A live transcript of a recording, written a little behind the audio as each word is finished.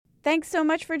Thanks so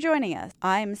much for joining us.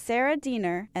 I'm Sarah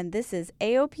Diener, and this is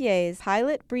AOPA's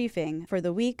pilot briefing for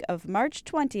the week of March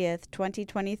 20th,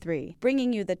 2023,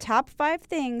 bringing you the top 5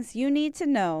 things you need to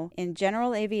know in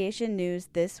general aviation news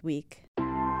this week.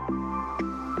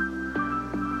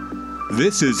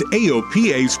 This is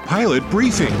AOPA's pilot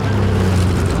briefing.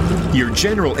 Your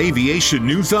general aviation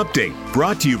news update,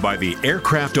 brought to you by the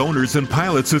Aircraft Owners and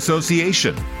Pilots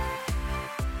Association.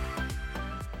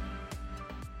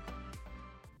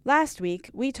 Last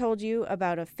week, we told you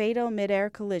about a fatal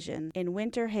mid-air collision in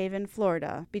Winter Haven,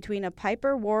 Florida, between a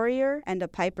Piper Warrior and a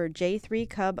Piper J3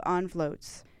 Cub on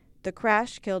floats. The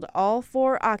crash killed all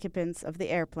 4 occupants of the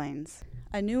airplanes.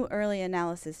 A new early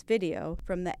analysis video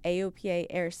from the AOPA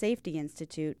Air Safety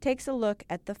Institute takes a look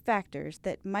at the factors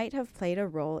that might have played a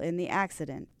role in the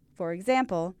accident. For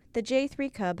example, the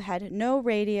J3 Cub had no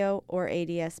radio or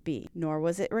ADS-B, nor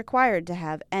was it required to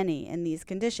have any in these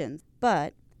conditions,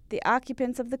 but the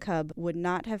occupants of the Cub would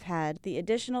not have had the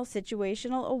additional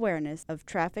situational awareness of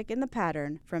traffic in the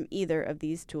pattern from either of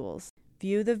these tools.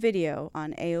 View the video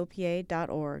on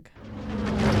AOPA.org.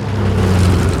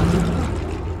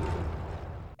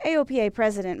 AOPA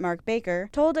President Mark Baker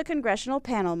told a congressional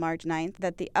panel March 9th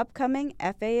that the upcoming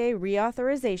FAA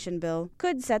reauthorization bill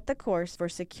could set the course for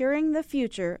securing the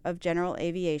future of general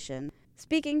aviation.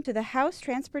 Speaking to the House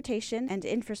Transportation and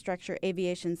Infrastructure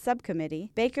Aviation Subcommittee,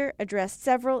 Baker addressed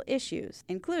several issues,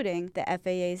 including the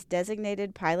FAA's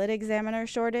designated pilot examiner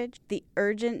shortage, the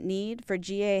urgent need for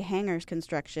GA hangars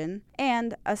construction,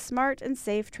 and a smart and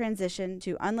safe transition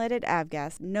to unleaded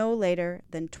avgas no later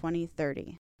than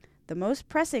 2030. The most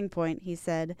pressing point, he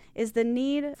said, is the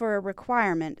need for a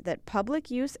requirement that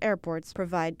public-use airports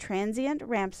provide transient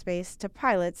ramp space to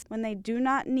pilots when they do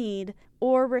not need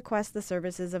or request the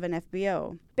services of an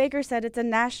FBO. Baker said it's a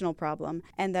national problem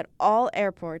and that all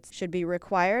airports should be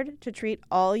required to treat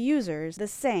all users the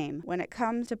same when it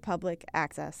comes to public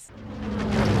access.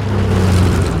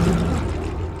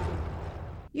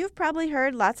 You've probably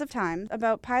heard lots of times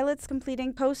about pilots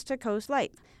completing coast-to-coast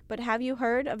flights, but have you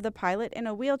heard of the pilot in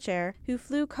a wheelchair who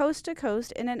flew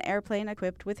coast-to-coast in an airplane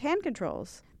equipped with hand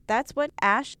controls? That's what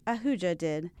Ash Ahuja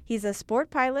did. He's a sport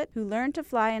pilot who learned to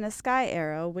fly in a Sky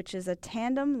Arrow, which is a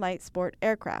tandem light sport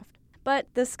aircraft. But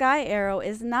the Sky Arrow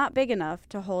is not big enough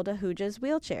to hold Ahuja's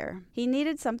wheelchair. He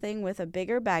needed something with a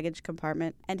bigger baggage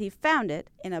compartment, and he found it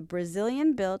in a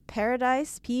Brazilian-built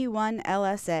Paradise P1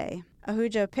 LSA.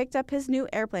 Ahuja picked up his new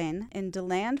airplane in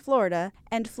DeLand, Florida,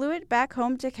 and flew it back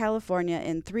home to California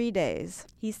in 3 days.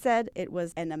 He said it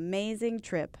was an amazing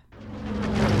trip.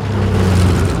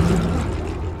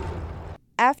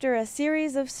 After a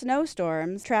series of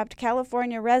snowstorms trapped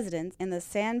California residents in the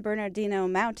San Bernardino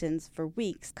Mountains for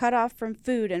weeks, cut off from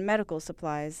food and medical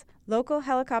supplies, local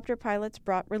helicopter pilots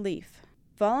brought relief.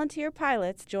 Volunteer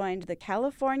pilots joined the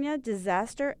California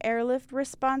Disaster Airlift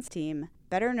Response Team,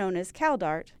 better known as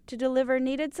CalDART, to deliver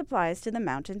needed supplies to the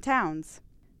mountain towns.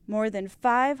 More than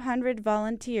 500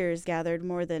 volunteers gathered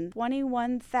more than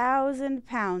 21,000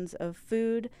 pounds of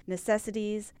food,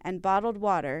 necessities, and bottled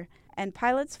water, and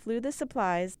pilots flew the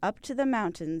supplies up to the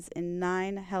mountains in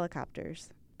 9 helicopters.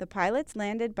 The pilots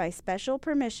landed by special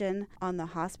permission on the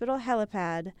hospital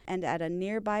helipad and at a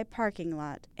nearby parking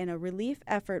lot in a relief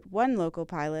effort one local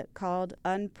pilot called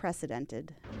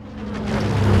unprecedented.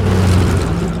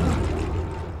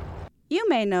 You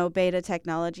may know Beta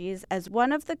Technologies as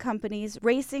one of the companies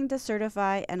racing to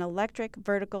certify an electric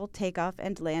vertical takeoff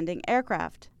and landing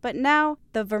aircraft. But now,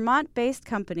 the Vermont-based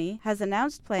company has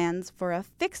announced plans for a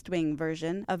fixed-wing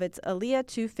version of its ALIA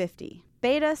 250.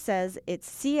 Beta says its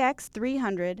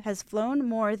CX300 has flown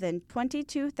more than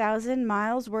 22,000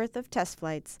 miles worth of test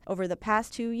flights over the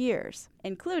past 2 years,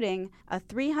 including a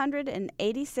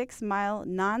 386-mile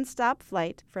nonstop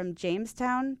flight from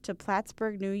Jamestown to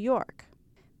Plattsburgh, New York.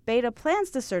 Beta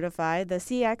plans to certify the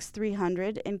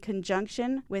CX300 in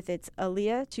conjunction with its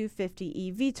ALIA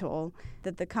 250 eVTOL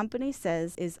that the company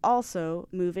says is also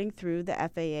moving through the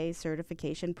FAA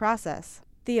certification process.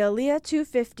 The ALIA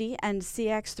 250 and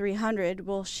CX300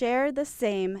 will share the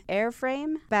same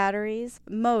airframe, batteries,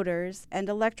 motors, and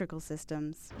electrical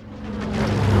systems.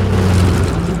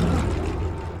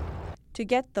 To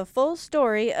get the full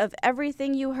story of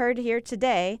everything you heard here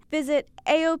today, visit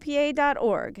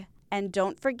AOPA.org. And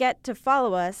don't forget to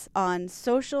follow us on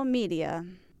social media.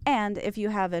 And if you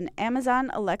have an Amazon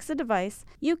Alexa device,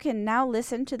 you can now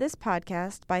listen to this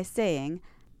podcast by saying,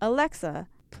 "Alexa,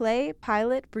 play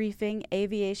Pilot Briefing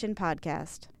Aviation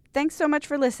Podcast." Thanks so much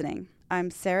for listening. I'm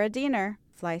Sarah Diener.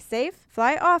 Fly safe,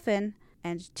 fly often,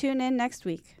 and tune in next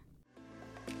week.